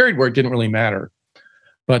 there was a period where it didn't really matter,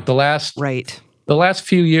 but the last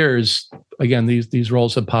few years, again, these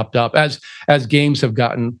roles have popped up as games have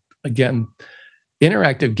gotten, again,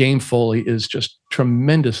 interactive game Foley is just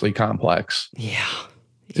tremendously complex. Yeah.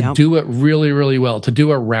 To do it really, really well, to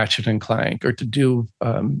do a Ratchet and Clank or to do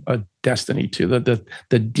a Destiny 2,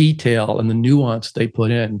 the detail and the nuance they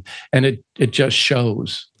put in, and it just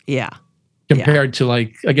shows. Yeah. Compared to,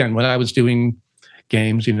 like, again, when I was doing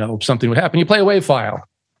games, something would happen, you play a WAV file.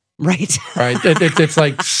 Right. Right. It's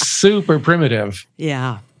like super primitive.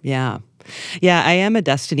 Yeah. I am a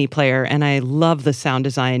Destiny player, and I love the sound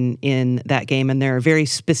design in that game. And there are very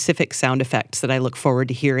specific sound effects that I look forward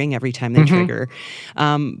to hearing every time they trigger.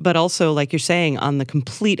 But also, like you're saying, on the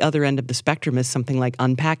complete other end of the spectrum is something like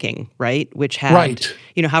Unpacking, right? Which had,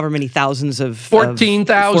 however many thousands of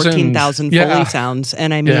 14,000 Foley sounds.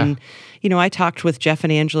 And I mean, I talked with Jeff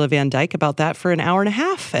and Angela Van Dyke about that for an hour and a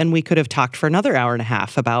half, and we could have talked for another hour and a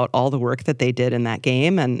half about all the work that they did in that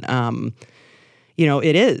game. And,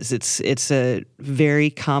 it's a very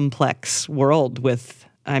complex world with,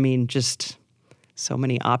 just so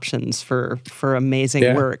many options for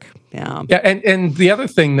amazing work. Yeah. Yeah. And the other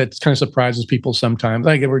thing that kind of surprises people sometimes,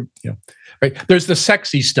 like right. There's the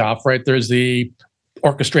sexy stuff, right? There's the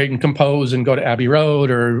orchestrate and compose and go to Abbey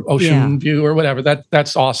Road or Ocean View or whatever.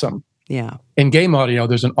 That's awesome. Yeah. In game audio,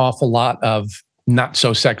 there's an awful lot of not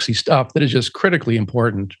so sexy stuff that is just critically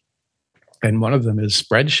important. And one of them is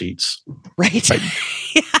spreadsheets. Right.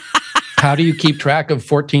 How do you keep track of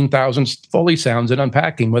 14,000 Foley sounds in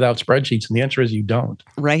Unpacking without spreadsheets? And the answer is you don't.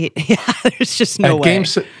 Right. Yeah. There's just no way.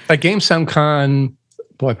 At GameSoundCon,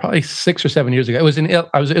 probably 6 or 7 years ago. It was it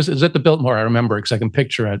was at the Biltmore. I remember because I can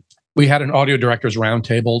picture it. We had an audio directors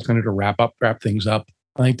roundtable kind of to wrap things up.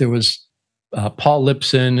 I think there was Paul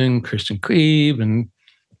Lipson and Christian Cleve and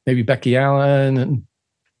maybe Becky Allen and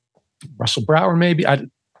Russell Brower, maybe.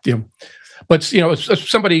 But if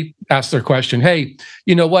somebody asked their question, hey,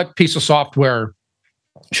 what piece of software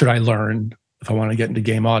should I learn if I want to get into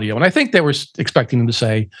game audio? And I think they were expecting them to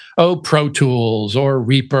say, Pro Tools or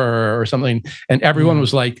Reaper or something. And everyone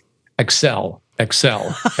was like, Excel,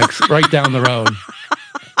 right down the road.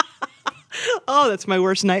 Oh, that's my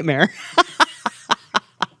worst nightmare.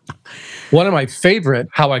 One of my favorite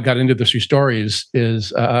how I got into this stories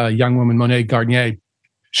is a young woman, Monet Garnier.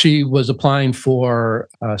 She was applying for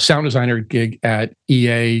a sound designer gig at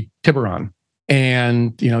EA Tiburon.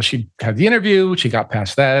 And, she had the interview. She got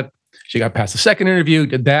past that. She got past the second interview,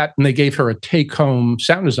 did that. And they gave her a take-home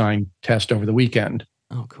sound design test over the weekend.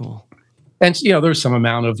 Oh, cool. And, there's some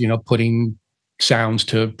amount of, putting sounds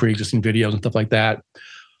to pre-existing videos and stuff like that.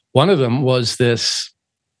 One of them was this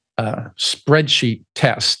spreadsheet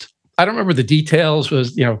test. I don't remember the details.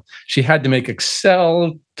 Was she had to make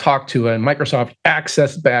Excel talk to a Microsoft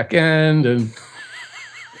Access backend,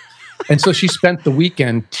 and so she spent the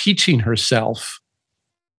weekend teaching herself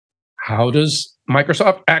how does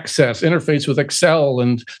Microsoft Access interface with Excel,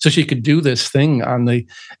 and so she could do this thing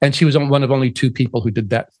and she was one of only 2 people who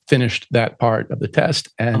finished that part of the test,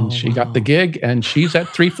 and she got the gig, and she's at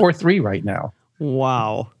 343 right now.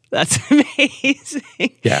 Wow, that's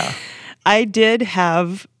amazing. Yeah. I did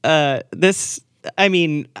have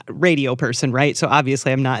radio person, right? So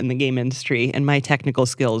obviously I'm not in the game industry, and my technical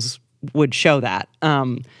skills would show that.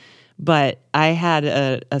 But I had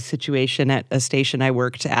a situation at a station I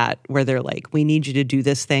worked at where they're like, we need you to do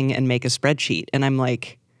this thing and make a spreadsheet. And I'm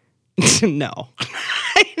like, no.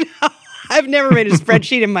 I know. I've never made a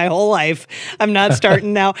spreadsheet in my whole life. I'm not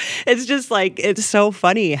starting now. It's just like, it's so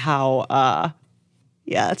funny how...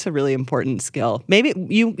 it's a really important skill. Maybe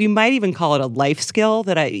you might even call it a life skill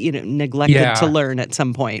that I neglected to learn at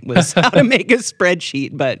some point, was how to make a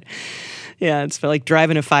spreadsheet. But it's like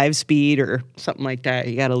driving a 5-speed or something like that.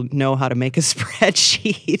 You got to know how to make a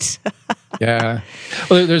spreadsheet. Yeah.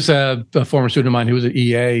 Well, there's a former student of mine who was at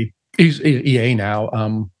EA. He's at EA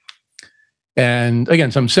now. And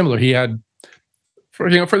again, something similar. He had for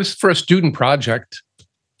a student project,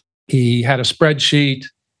 he had a spreadsheet.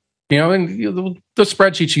 And the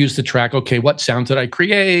spreadsheets used to track, okay, what sounds did I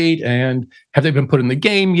create? And have they been put in the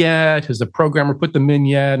game yet? Has the programmer put them in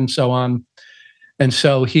yet? And so on. And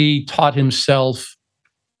so he taught himself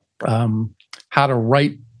how to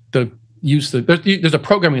write there's a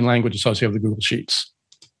programming language associated with the Google Sheets.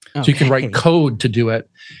 Okay. So you can write code to do it.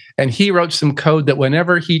 And he wrote some code that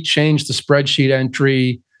whenever he changed the spreadsheet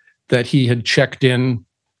entry that he had checked in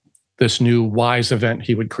this new WISE event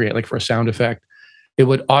he would create, like for a sound effect, it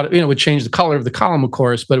would would change the color of the column, of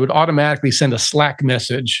course, but it would automatically send a Slack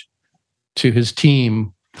message to his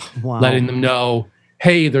team, letting them know,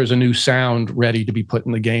 hey, there's a new sound ready to be put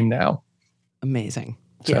in the game now. Amazing.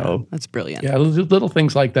 So that's brilliant. Yeah, little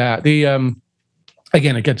things like that.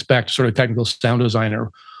 Again, it gets back to sort of technical sound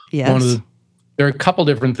designer. Yes. There are a couple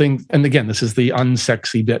different things, and again, this is the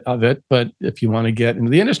unsexy bit of it, but if you want to get into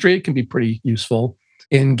the industry, it can be pretty useful.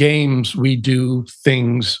 In games, we do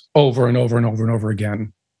things over and over and over and over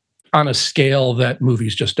again on a scale that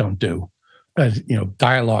movies just don't do.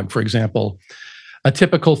 Dialogue, for example. A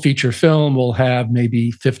typical feature film will have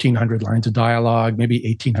maybe 1,500 lines of dialogue, maybe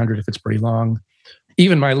 1,800 if it's pretty long.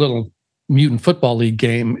 Even my little Mutant Football League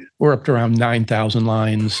game, we're up to around 9,000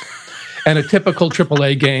 lines. And a typical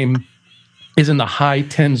AAA game is in the high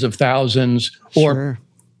tens of thousands or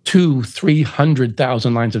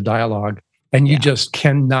 200,000-300,000 lines of dialogue. And you just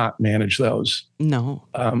cannot manage those. No.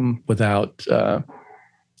 Without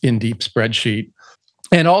in-deep spreadsheet.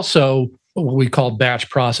 And also what we call batch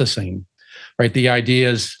processing, right? The idea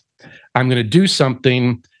is I'm going to do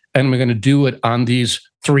something and I'm going to do it on these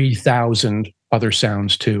 3,000 other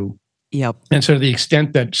sounds too. Yep. And so to the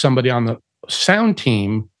extent that somebody on the sound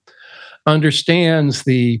team understands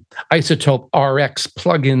the iZotope RX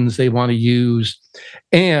plugins they want to use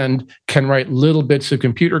and can write little bits of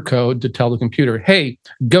computer code to tell the computer, hey,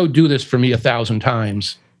 go do this for me 1,000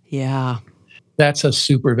 times. Yeah. That's a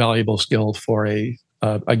super valuable skill for a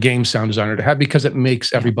game sound designer to have because it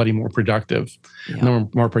makes everybody more productive. Yeah. The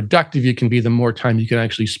more productive you can be, the more time you can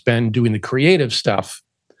actually spend doing the creative stuff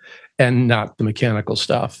and not the mechanical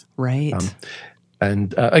stuff. Right.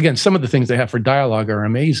 And again, some of the things they have for dialogue are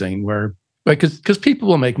amazing because people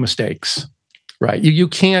will make mistakes, right? You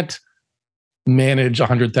can't manage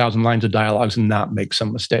 100,000 lines of dialogues and not make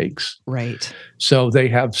some mistakes. Right. So they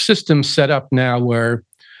have systems set up now where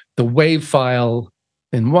the wave file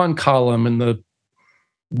in one column and the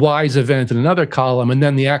WISE event in another column, and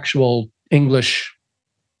then the actual English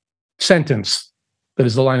sentence that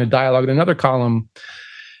is the line of dialogue in another column.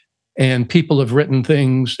 And people have written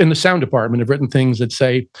things in the sound department, have written things that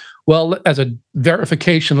say, well, as a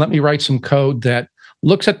verification, let me write some code that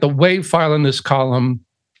looks at the wave file in this column,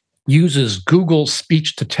 uses Google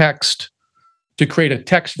speech to text to create a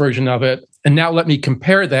text version of it. And now let me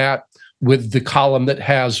compare that with the column that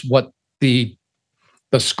has what the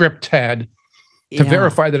script had to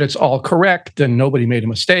verify that it's all correct and nobody made a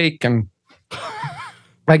mistake. And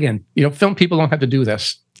again, film people don't have to do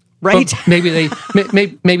this. Right. But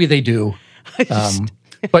maybe they do,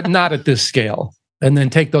 but not at this scale. And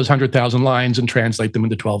then take those 100,000 lines and translate them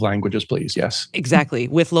into 12 languages, please. Yes, exactly,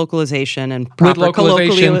 with localization and proper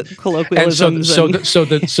colloquialisms. And so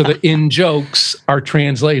the in jokes are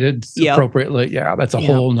translated appropriately. Yeah, that's a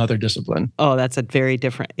whole nother discipline. Oh, that's a very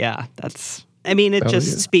different. Yeah, it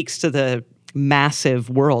just speaks to the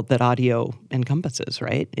massive world that audio encompasses,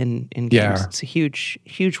 right? In games, it's a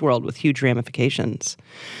huge world with huge ramifications.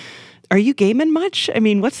 Are you gaming much? I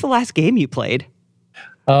mean, what's the last game you played?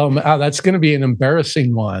 That's going to be an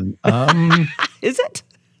embarrassing one. Is it?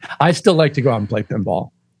 I still like to go out and play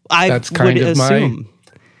pinball. That's kind of assume.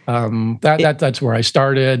 That's where I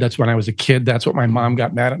started. That's when I was a kid. That's what my mom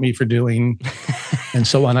got mad at me for doing. And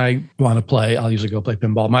so when I want to play, I'll usually go play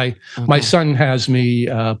pinball. My son has me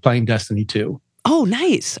playing Destiny 2. Oh,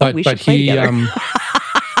 nice. We should play together.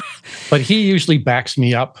 But he usually backs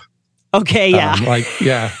me up. Okay,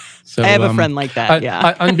 yeah. So I have a friend like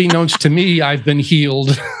that. Unbeknownst to me, I've been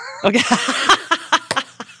healed. Okay.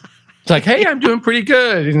 It's like, hey, I'm doing pretty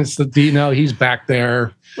good. And it's he's back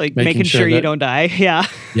there. Like making sure you don't die. Yeah.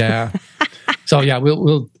 Yeah. So yeah,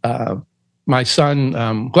 we'll my son,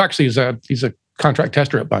 who actually he's a contract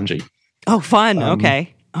tester at Bungie. Oh, fun.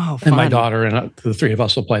 Okay. Oh, fun. And my daughter and the three of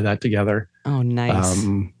us will play that together. Oh, nice.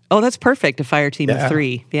 That's perfect. A fire team of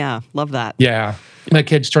 3. Yeah. Love that. Yeah. My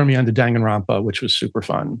kids turned me on to Danganronpa, which was super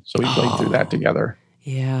fun. So we played through that together.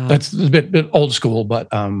 Yeah. That's a bit old school, but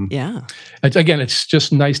it's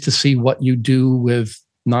just nice to see what you do with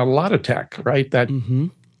not a lot of tech, right? That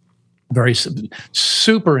very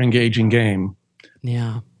super engaging game.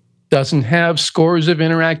 Yeah. Doesn't have scores of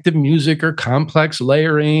interactive music or complex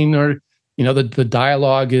layering or, the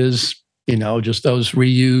dialogue is, just those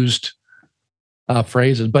reused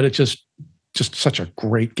phrases, but it's just such a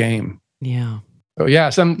great game. Yeah. Oh yeah.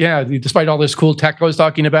 Despite all this cool tech I was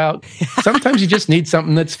talking about, sometimes you just need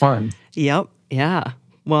something that's fun. Yep. Yeah.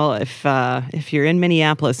 Well, if you're in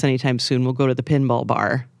Minneapolis anytime soon, we'll go to the pinball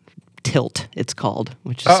bar. Tilt, it's called,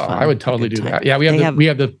 which is fun. I would totally do that. Yeah, we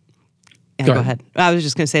have the go ahead. I was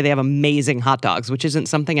just going to say they have amazing hot dogs, which isn't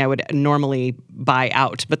something I would normally buy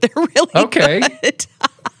out, but they're really good.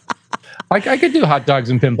 I could do hot dogs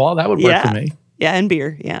and pinball. That would work for me. Yeah, and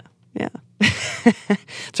beer. Yeah.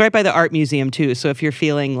 It's right by the art museum too. So if you're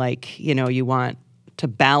feeling like, you want to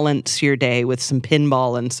balance your day with some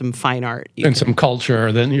pinball and some fine art. Some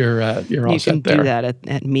culture, then you're all set there. You can do that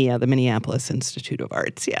at MIA, the Minneapolis Institute of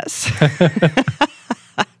Arts, yes.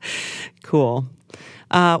 Cool.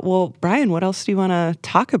 Well, Brian, what else do you want to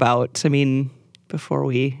talk about? I mean, before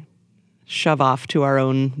we shove off to our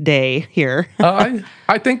own day here.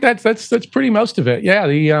 I think that's pretty most of it. Yeah.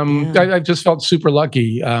 I just felt super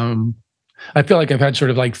lucky. I feel like I've had sort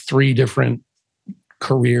of like 3 different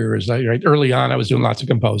careers. Right? Early on, I was doing lots of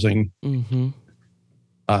composing. Mm-hmm.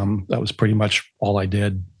 That was pretty much all I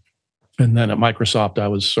did. And then at Microsoft, I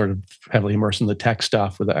was sort of heavily immersed in the tech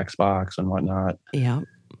stuff with the Xbox and whatnot. Yeah.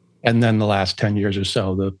 And then the last 10 years or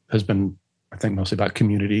so has been, I think, mostly about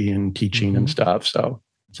community and teaching and stuff. So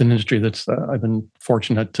it's an industry that's I've been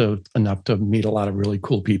fortunate enough to meet a lot of really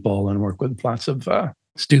cool people and work with lots of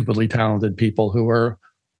stupidly talented people who are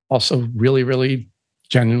also really, really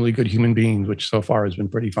genuinely good human beings, which so far has been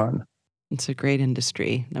pretty fun. It's a great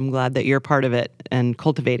industry. I'm glad that you're part of it and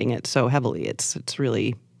cultivating it so heavily. It's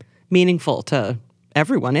really meaningful to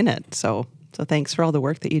everyone in it. So thanks for all the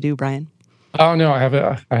work that you do, Brian. Oh no, I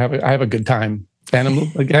have a good time.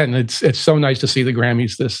 And again, it's so nice to see the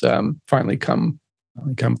Grammys this finally come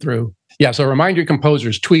through. Yeah, so remind your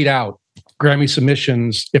composers, tweet out Grammy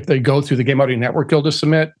submissions. If they go through the Game Audio Network Guild to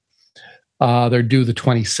submit, they're due the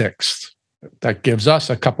 26th. That gives us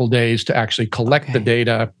a couple days to actually collect the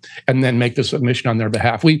data and then make the submission on their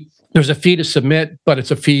behalf. There's a fee to submit, but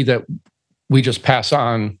it's a fee that we just pass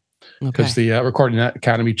on because the Recording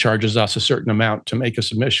Academy charges us a certain amount to make a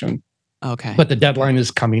submission. Okay. But the deadline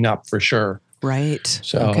is coming up for sure. Right.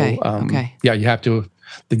 So, yeah, you have to,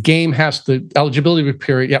 the eligibility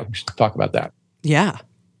period, we should talk about that. Yeah.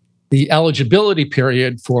 The eligibility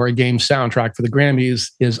period for a game soundtrack for the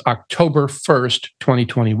Grammys is October 1st,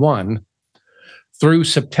 2021 through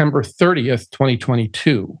September 30th,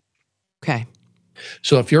 2022. Okay.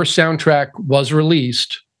 So if your soundtrack was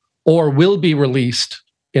released or will be released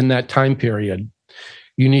in that time period,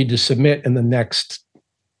 you need to submit in the next,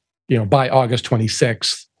 by August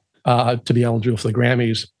 26th to be eligible for the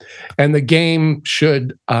Grammys. And the game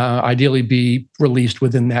should ideally be released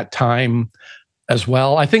within that time as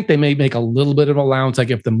well. I think they may make a little bit of allowance,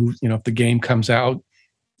 like if the game comes out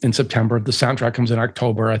in September, the soundtrack comes in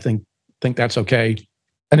October. I think that's okay.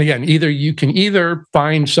 And again, you can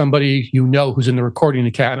find somebody who's in the Recording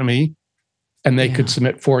Academy, and they could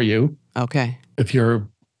submit for you. Okay. If your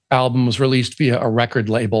album was released via a record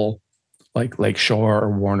label like Lakeshore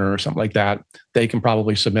or Warner or something like that, they can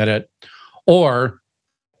probably submit it. Or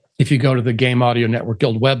if you go to the Game Audio Network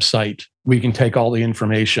Guild website, we can take all the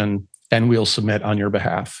information and we'll submit on your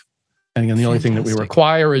behalf. And again, the only thing that we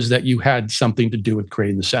require is that you had something to do with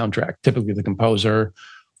creating the soundtrack, typically the composer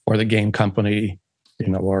or the game company,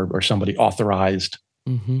 or somebody authorized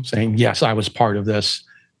saying, yes, I was part of this.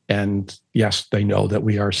 And yes, they know that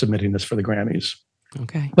we are submitting this for the Grammys.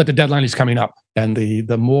 Okay. But the deadline is coming up. And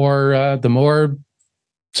the more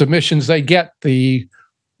submissions they get, the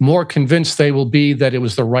more convinced they will be that it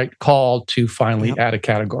was the right call to finally add a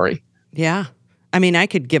category. Yeah. I mean, I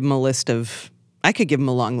could give them a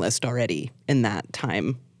long list already in that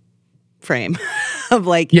time frame of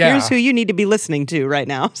here's who you need to be listening to right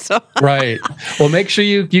now. So Right. Well, make sure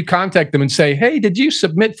you contact them and say, hey, did you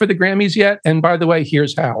submit for the Grammys yet? And by the way,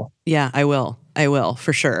 here's how. Yeah, I will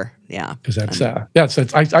for sure. Yeah. Because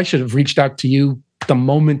I should have reached out to you the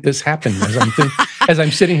moment this happened. As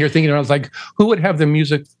I'm sitting here thinking, I was like, who would have the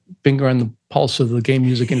music finger on the pulse of the game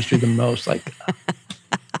music industry the most?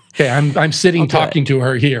 Okay, I'm sitting talking to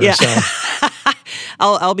her here. Yeah. So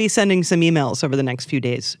I'll be sending some emails over the next few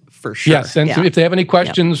days for sure. Yes, and if they have any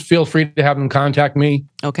questions, feel free to have them contact me.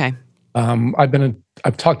 Okay.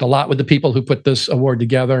 I've talked a lot with the people who put this award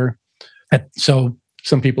together. So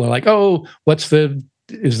some people are like, oh, what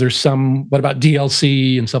about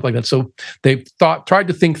DLC and stuff like that? So they've tried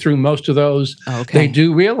to think through most of those. Okay. They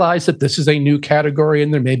do realize that this is a new category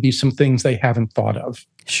and there may be some things they haven't thought of.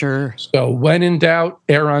 Sure. So when in doubt,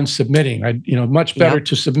 err on submitting. Much better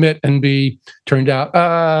to submit and be turned out,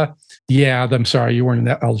 I'm sorry, you weren't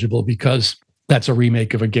eligible because that's a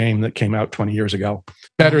remake of a game that came out 20 years ago.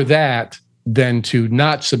 Better that than to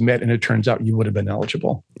not submit and it turns out you would have been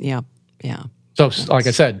eligible. Yeah. Yeah. So like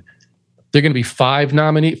I said, there are going to be 5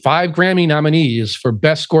 Grammy nominees for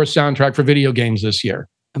Best Score Soundtrack for Video Games this year.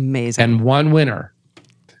 Amazing. And 1 winner.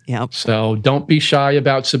 Yep. So don't be shy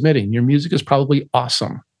about submitting. Your music is probably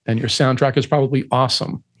awesome and your soundtrack is probably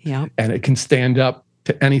awesome. Yep. And it can stand up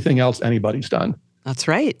to anything else anybody's done. That's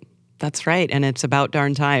right. And it's about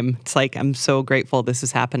darn time. It's I'm so grateful this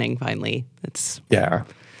is happening finally. It's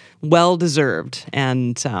well deserved.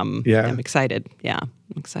 And I'm excited. Yeah.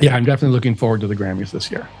 Excited. Yeah, I'm definitely looking forward to the Grammys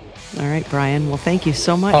this year. All right, Brian. Well, thank you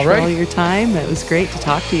so much for all your time. It was great to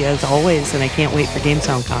talk to you as always, and I can't wait for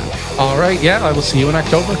GameSoundCon. All right. Yeah, I will see you in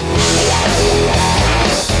October.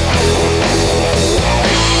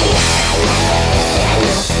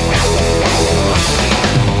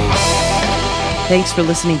 Thanks for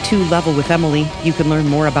listening to Level with Emily. You can learn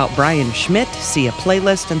more about Brian Schmidt, see a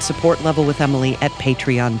playlist, and support Level with Emily at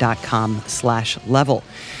patreon.com/level.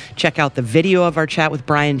 Check out the video of our chat with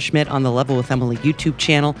Brian Schmidt on the Level with Emily YouTube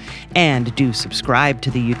channel, and do subscribe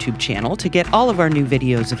to the YouTube channel to get all of our new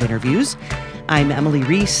videos of interviews. I'm Emily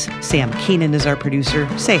Reese. Sam Keenan is our producer.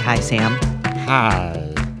 Say hi, Sam. Hi.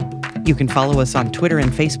 You can follow us on Twitter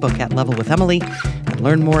and Facebook at Level with Emily, and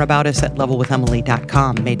learn more about us at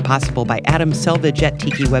levelwithemily.com, made possible by Adam Selvage at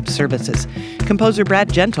Tiki Web Services. Composer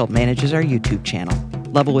Brad Gentle manages our YouTube channel.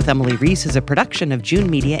 Level with Emily Reese is a production of June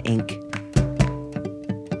Media, Inc.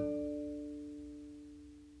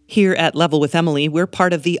 Here at Level with Emily, we're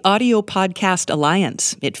part of the Audio Podcast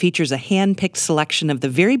Alliance. It features a hand-picked selection of the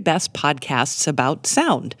very best podcasts about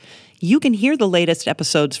sound. You can hear the latest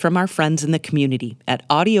episodes from our friends in the community at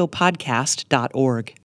audiopodcast.org.